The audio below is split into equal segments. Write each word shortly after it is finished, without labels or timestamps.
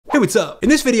what's up? In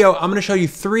this video, I'm gonna show you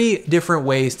 3 different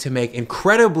ways to make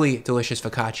incredibly delicious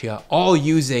focaccia, all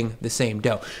using the same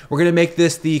dough. We're gonna make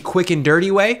this the quick and dirty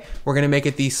way, we're gonna make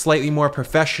it the slightly more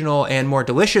professional and more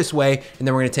delicious way, and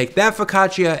then we're gonna take that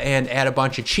focaccia and add a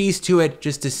bunch of cheese to it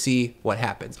just to see what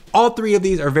happens. All 3 of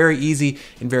these are very easy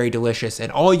and very delicious,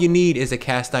 and all you need is a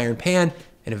cast iron pan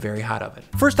in a very hot oven.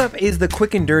 First up is the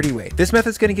quick and dirty way. This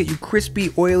method's gonna get you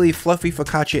crispy, oily, fluffy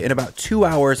focaccia in about 2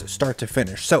 hours start to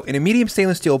finish. So in a medium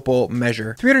stainless steel bowl,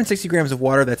 measure 360 grams of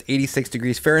water, that's 86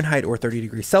 degrees Fahrenheit or 30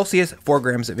 degrees Celsius, 4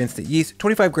 grams of instant yeast,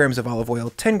 25 grams of olive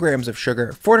oil, 10 grams of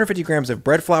sugar, 450 grams of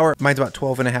bread flour, mine's about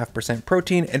 12.5%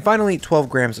 protein, and finally 12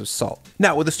 grams of salt.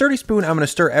 Now with a sturdy spoon, I'm gonna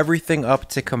stir everything up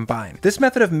to combine. This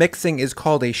method of mixing is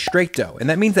called a straight dough, and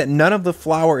that means that none of the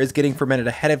flour is getting fermented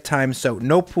ahead of time, so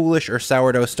no poolish or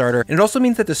sourdough starter, and it also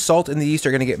means that the salt and the yeast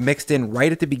are going to get mixed in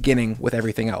right at the beginning with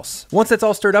everything else. Once that's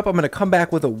all stirred up, I'm going to come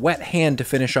back with a wet hand to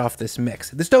finish off this mix.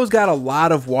 This dough's got a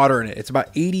lot of water in it. It's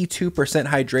about 82%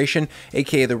 hydration,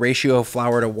 aka the ratio of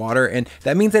flour to water, and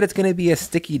that means that it's going to be a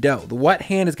sticky dough. The wet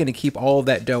hand is going to keep all of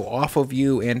that dough off of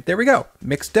you, and there we go,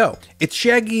 mixed dough. It's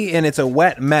shaggy and it's a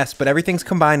wet mess, but everything's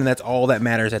combined and that's all that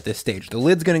matters at this stage. The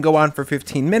lid's going to go on for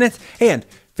 15 minutes, and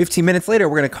 15 minutes later,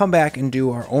 we're gonna come back and do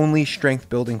our only strength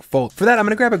building fold. For that, I'm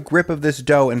gonna grab a grip of this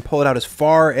dough and pull it out as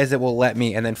far as it will let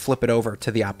me and then flip it over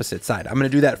to the opposite side. I'm gonna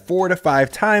do that 4 to 5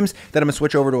 times, then I'm gonna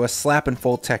switch over to a slap and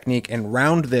fold technique and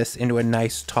round this into a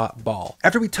nice taut ball.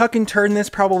 After we tuck and turn this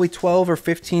probably 12 or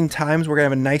 15 times, we're gonna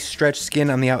have a nice stretched skin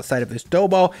on the outside of this dough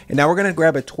ball, and now we're gonna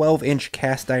grab a 12-inch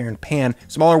cast iron pan.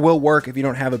 Smaller will work if you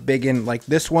don't have a big one like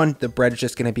this one. The bread's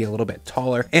just gonna be a little bit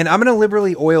taller. And I'm gonna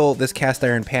liberally oil this cast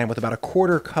iron pan with about a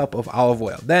 1/4 cup of olive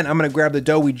oil. Then I'm gonna grab the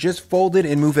dough we just folded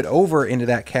and move it over into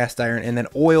that cast iron and then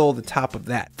oil the top of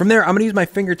that. From there, I'm gonna use my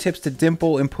fingertips to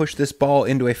dimple and push this ball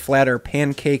into a flatter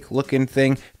pancake looking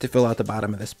thing to fill out the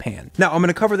bottom of this pan. Now I'm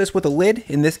gonna cover this with a lid.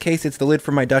 In this case, it's the lid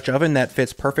from my Dutch oven that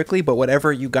fits perfectly, but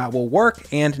whatever you got will work.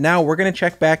 And now we're gonna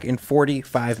check back in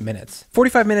 45 minutes.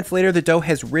 45 minutes later, the dough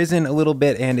has risen a little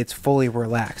bit and it's fully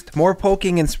relaxed. More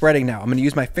poking and spreading now. I'm gonna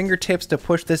use my fingertips to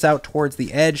push this out towards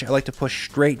the edge. I like to push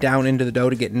straight down into the dough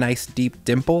to get nice deep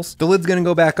dimples. The lid's gonna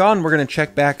go back on. We're gonna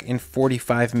check back in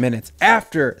 45 minutes.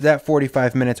 After that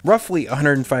 45 minutes, roughly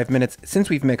 105 minutes since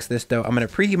we've mixed this dough, I'm gonna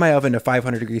preheat my oven to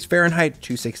 500 degrees Fahrenheit,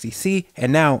 260 C,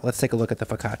 and now let's take a look at the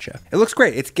focaccia. It looks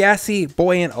great. It's gassy,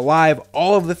 buoyant, alive,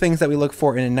 all of the things that we look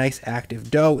for in a nice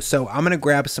active dough. So I'm gonna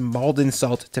grab some Maldon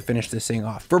salt to finish this thing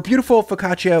off. For beautiful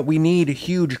focaccia, we need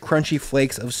huge crunchy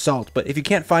flakes of salt, but if you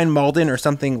can't find Maldon or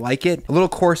something like it, a little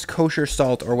coarse kosher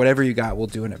salt or whatever you got will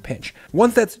do in a pinch.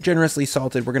 Once that's generously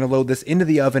salted, we're going to load this into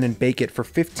the oven and bake it for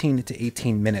 15 to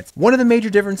 18 minutes. One of the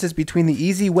major differences between the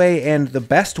easy way and the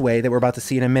best way that we're about to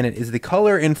see in a minute is the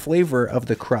color and flavor of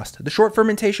the crust. The short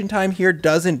fermentation time here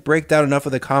doesn't break down enough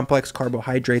of the complex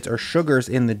carbohydrates or sugars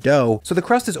in the dough, so the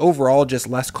crust is overall just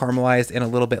less caramelized and a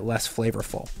little bit less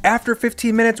flavorful. After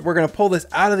 15 minutes, we're going to pull this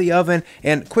out of the oven,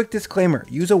 and quick disclaimer,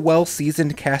 use a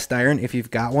well-seasoned cast iron if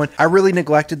you've got one. I really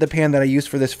neglected the pan that I used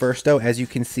for this first dough, as you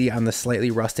can see on the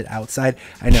slightly rusted outside.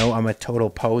 I know I'm a total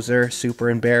poser, super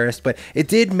embarrassed, but it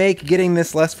did make getting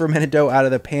this less fermented dough out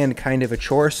of the pan kind of a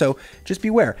chore, so just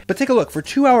beware. But take a look, for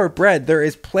 2-hour bread, there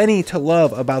is plenty to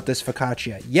love about this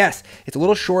focaccia. Yes, it's a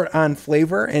little short on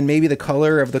flavor, and maybe the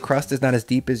color of the crust is not as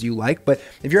deep as you like, but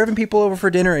if you're having people over for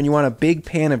dinner and you want a big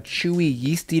pan of chewy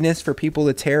yeastiness for people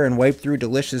to tear and wipe through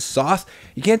delicious sauce,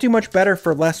 you can't do much better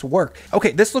for less work.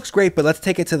 Okay, this looks great, but let's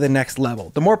take it to the next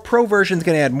level. The more pro version is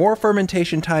going to add more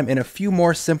fermentation time and a few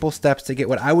more simple steps to get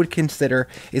what I would consider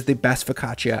is the best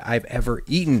focaccia I've ever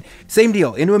eaten. Same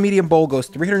deal, into a medium bowl goes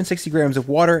 360 grams of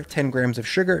water, 10 grams of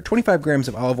sugar, 25 grams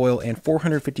of olive oil, and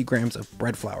 450 grams of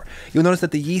bread flour. You'll notice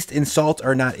that the yeast and salt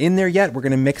are not in there yet. We're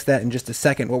going to mix that in just a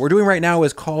second. What we're doing right now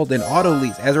is called an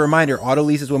autolyse. As a reminder,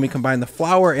 autolyse is when we combine the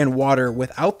flour and water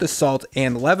without the salt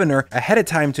and leavener ahead of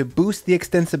time to boost the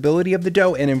extensibility of the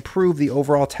dough and improve the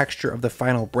overall texture of the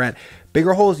final bread.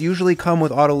 Bigger holes usually come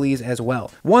with autolyse as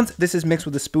well. Once this is mixed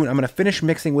with a spoon, I'm going to finish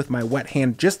mixing with my wet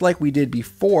hand just like we did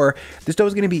before. This dough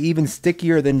is going to be even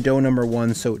stickier than dough number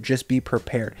 1, so just be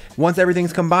prepared. Once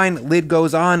everything's combined, lid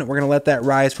goes on. We're going to let that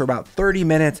rise for about 30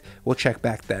 minutes. We'll check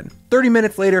back then. 30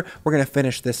 minutes later, we're going to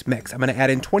finish this mix. I'm going to add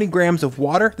in 20 grams of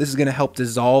water. This is going to help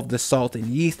dissolve the salt and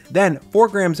yeast. Then 4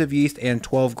 grams of yeast and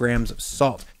 12 grams of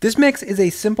salt. This mix is a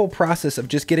simple process of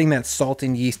just getting that salt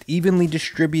and yeast evenly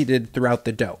distributed throughout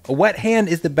the dough. A wet hand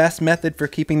is the best method for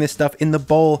keeping this stuff in the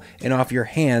bowl and off your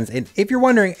hands. And if you're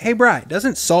wondering, hey Bri,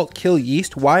 doesn't salt kill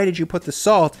yeast? Why did you put the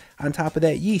salt? on top of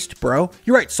that yeast, bro.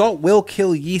 You're right, salt will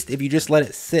kill yeast if you just let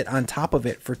it sit on top of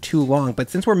it for too long, but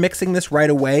since we're mixing this right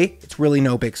away, it's really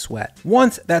no big sweat.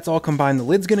 Once that's all combined, the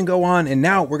lid's gonna go on, and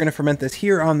now we're gonna ferment this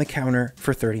here on the counter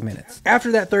for 30 minutes.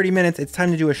 After that 30 minutes, it's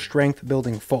time to do a strength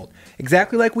building fold.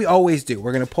 Exactly like we always do.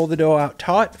 We're gonna pull the dough out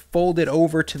taut, fold it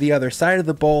over to the other side of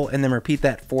the bowl, and then repeat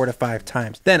that 4 to 5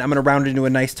 times. Then I'm gonna round it into a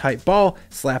nice tight ball,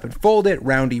 slap and fold it,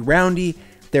 roundy roundy.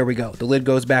 There we go. The lid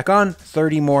goes back on,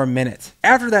 30 more minutes.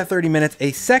 After that 30 minutes,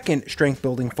 a second strength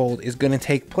building fold is gonna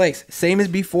take place. Same as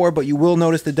before, but you will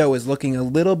notice the dough is looking a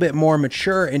little bit more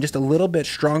mature and just a little bit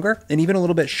stronger and even a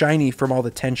little bit shiny from all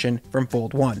the tension from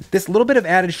fold 1. This little bit of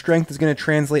added strength is gonna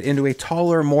translate into a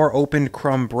taller, more opened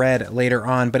crumb bread later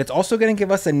on, but it's also gonna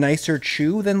give us a nicer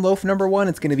chew than loaf number 1.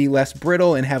 It's gonna be less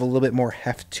brittle and have a little bit more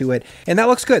heft to it. And that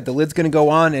looks good. The lid's gonna go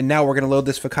on, and now we're gonna load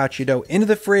this focaccia dough into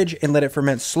the fridge and let it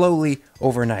ferment slowly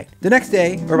overnight. The next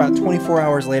day, or about 24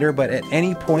 hours later, but at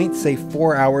any point, say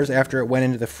 4 hours after it went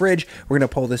into the fridge, we're gonna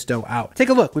pull this dough out. Take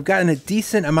a look. We've gotten a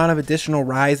decent amount of additional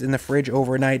rise in the fridge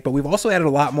overnight, but we've also added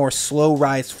a lot more slow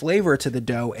rise flavor to the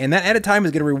dough, and that added time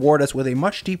is gonna reward us with a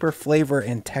much deeper flavor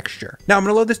and texture. Now I'm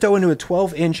gonna load this dough into a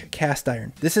 12-inch cast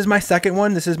iron. This is my second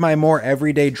one. This is my more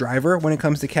everyday driver when it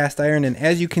comes to cast iron, and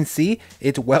as you can see,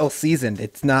 it's well seasoned.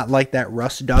 It's not like that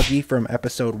rust doggy from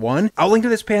episode 1. I'll link to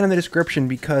this pan in the description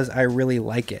because I really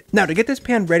like it. Now to get this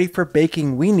pan ready for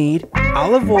baking, we need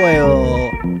olive oil.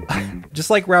 Just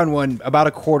like round 1, about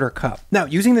a 1/4 cup. Now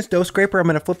using this dough scraper, I'm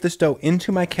gonna flip this dough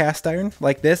into my cast iron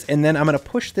like this, and then I'm gonna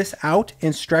push this out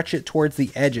and stretch it towards the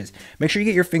edges. Make sure you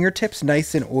get your fingertips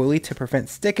nice and oily to prevent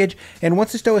stickage, and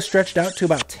once this dough is stretched out to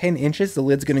about 10 inches, the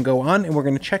lid's gonna go on, and we're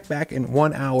gonna check back in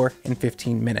 1 hour and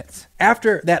 15 minutes.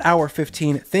 After that hour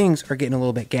 15, things are getting a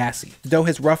little bit gassy. The dough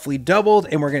has roughly doubled,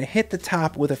 and we're gonna hit the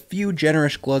top with a few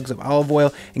generous glugs of olive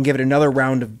oil and give it another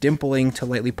round of dimpling to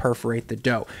lightly perforate the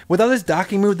dough. Without this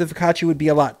docking move, the focaccia would be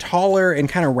a lot taller and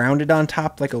kind of rounded on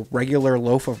top like a regular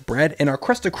loaf of bread, and our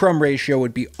crust to crumb ratio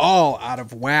would be all out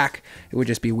of whack. It would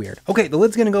just be weird. Okay, the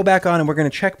lid's gonna go back on, and we're gonna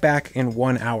check back in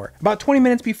 1 hour. About 20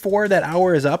 minutes before that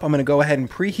hour is up, I'm gonna go ahead and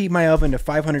preheat my oven to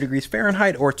 500 degrees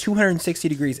Fahrenheit or 260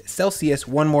 degrees Celsius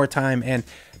one more time, and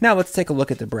now let's take a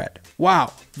look at the bread.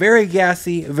 Wow, very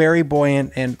gassy, very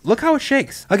buoyant, and look how it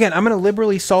shakes. Again, I'm gonna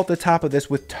liberally salt the top of this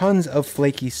with tons of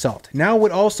flaky salt. Now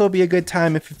would also be a good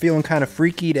time if you're feeling kind of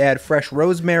freaky to add fresh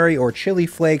rosemary or chili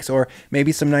flakes or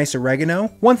maybe some nice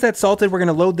oregano. Once that's salted, we're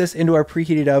gonna load this into our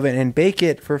preheated oven and bake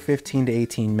it for 15 to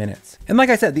 18 minutes. And like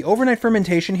I said, the overnight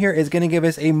fermentation here is gonna give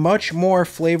us a much more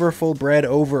flavorful bread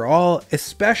overall,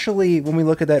 especially when we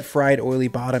look at that fried oily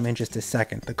bottom in just a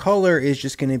second. The color is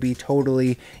just gonna be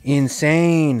totally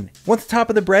insane. Once the top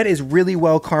of the bread is really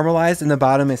well caramelized and the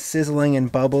bottom is sizzling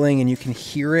and bubbling and you can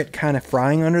hear it kind of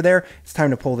frying under there, it's time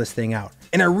to pull this thing out.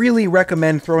 And I really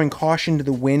recommend throwing caution to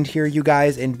the wind here, you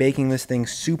guys, and baking this thing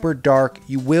super dark.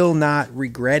 You will not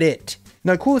regret it.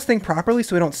 Now to cool this thing properly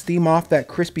so we don't steam off that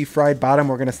crispy fried bottom,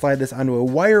 we're gonna slide this onto a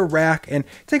wire rack and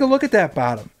take a look at that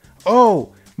bottom.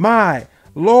 Oh my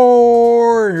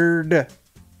Lord.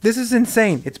 This is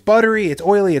insane. It's buttery, it's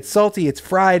oily, it's salty, it's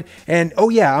fried, and oh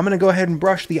yeah, I'm gonna go ahead and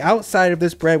brush the outside of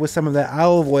this bread with some of that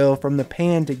olive oil from the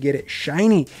pan to get it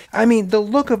shiny. I mean, the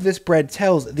look of this bread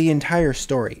tells the entire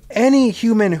story. Any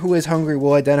human who is hungry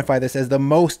will identify this as the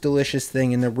most delicious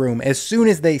thing in the room as soon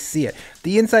as they see it.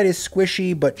 The inside is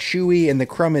squishy but chewy, and the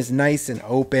crumb is nice and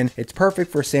open. It's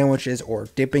perfect for sandwiches or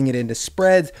dipping it into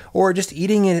spreads or just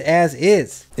eating it as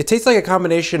is. It tastes like a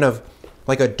combination of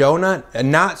like a donut, a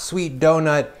not sweet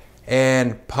donut,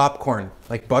 and popcorn,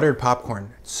 like buttered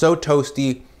popcorn. So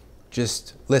toasty.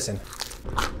 Just listen.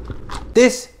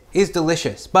 This is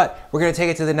delicious, but we're gonna take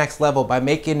it to the next level by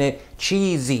making it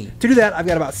cheesy. To do that, I've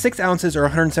got about 6 ounces or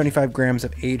 175 grams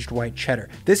of aged white cheddar.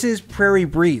 This is Prairie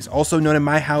Breeze, also known in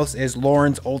my house as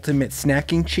Lauren's Ultimate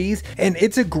Snacking Cheese, and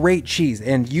it's a great cheese,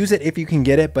 and use it if you can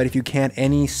get it, but if you can't,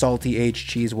 any salty aged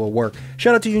cheese will work.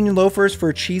 Shout out to Union Loafers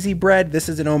for cheesy bread. This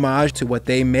is an homage to what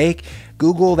they make.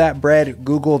 Google that bread,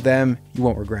 Google them, you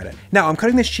won't regret it. Now, I'm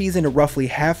cutting this cheese into roughly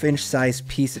 1/2-inch size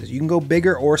pieces. You can go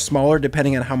bigger or smaller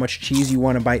depending on how much cheese you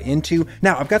want to bite into.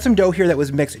 Now, I've got some dough here that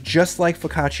was mixed just like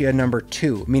focaccia number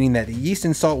 2, meaning that the yeast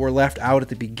and salt were left out at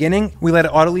the beginning. We let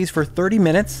it autolyse for 30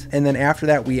 minutes, and then after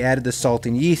that, we added the salt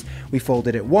and yeast. We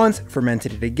folded it once,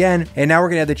 fermented it again, and now we're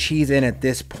gonna add the cheese in at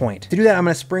this point. To do that, I'm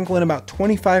gonna sprinkle in about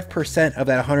 25% of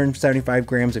that 175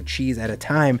 grams of cheese at a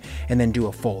time, and then do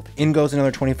a fold. In goes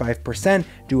another 25%, 50%,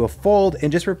 do a fold,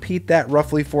 and just repeat that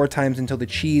roughly 4 times until the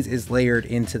cheese is layered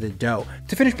into the dough.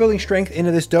 To finish building strength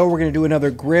into this dough, we're gonna do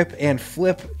another grip and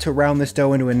flip to round this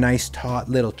dough into a nice taut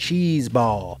little cheese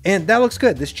ball. And that looks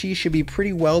good. This cheese should be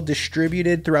pretty well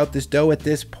distributed throughout this dough at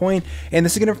this point, and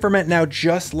this is gonna ferment now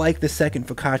just like the second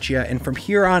focaccia, and from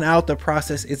here on out, the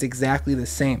process is exactly the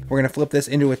same. We're gonna flip this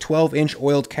into a 12-inch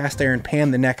oiled cast iron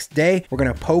pan the next day. We're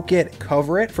gonna poke it,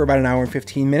 cover it for about an hour and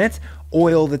 15 minutes,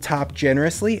 oil the top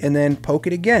generously, and then poke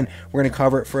it again. We're gonna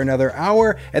cover it for another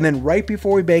hour, and then right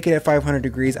before we bake it at 500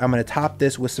 degrees, I'm gonna top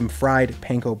this with some fried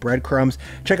panko breadcrumbs.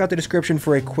 Check out the description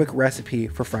for a quick recipe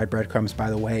for fried breadcrumbs, by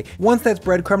the way. Once that's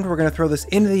breadcrumbed, we're gonna throw this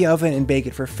into the oven and bake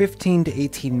it for 15 to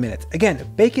 18 minutes. Again,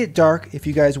 bake it dark if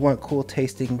you guys want cool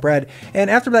tasting bread, and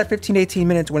after that 15 to 18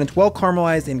 minutes, when it's well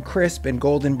caramelized and crisp and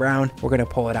golden brown, we're gonna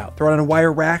pull it out. Throw it on a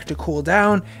wire rack to cool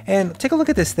down, and take a look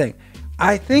at this thing.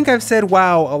 I think I've said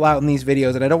wow a lot in these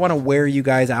videos, and I don't want to wear you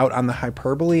guys out on the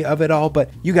hyperbole of it all,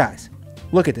 but you guys,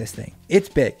 look at this thing. It's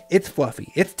big, it's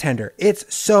fluffy, it's tender,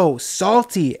 it's so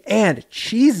salty and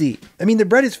cheesy. I mean, the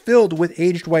bread is filled with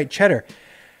aged white cheddar.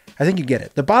 I think you get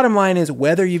it. The bottom line is,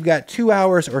 whether you've got 2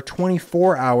 hours or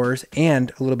 24 hours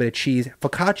and a little bit of cheese,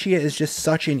 focaccia is just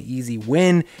such an easy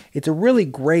win. It's a really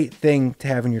great thing to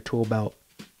have in your tool belt.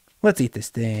 Let's eat this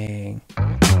thing.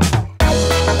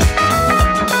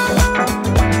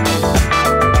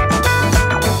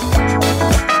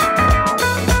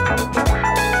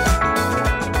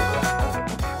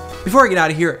 Before I get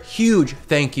out of here, huge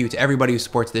thank you to everybody who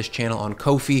supports this channel on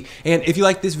Ko-fi. And if you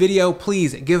like this video,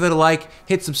 please give it a like,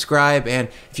 hit subscribe, and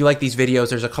if you like these videos,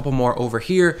 there's a couple more over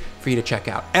here for you to check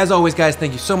out. As always, guys,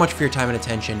 thank you so much for your time and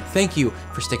attention. Thank you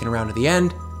for sticking around to the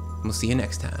end, and we'll see you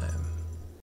next time.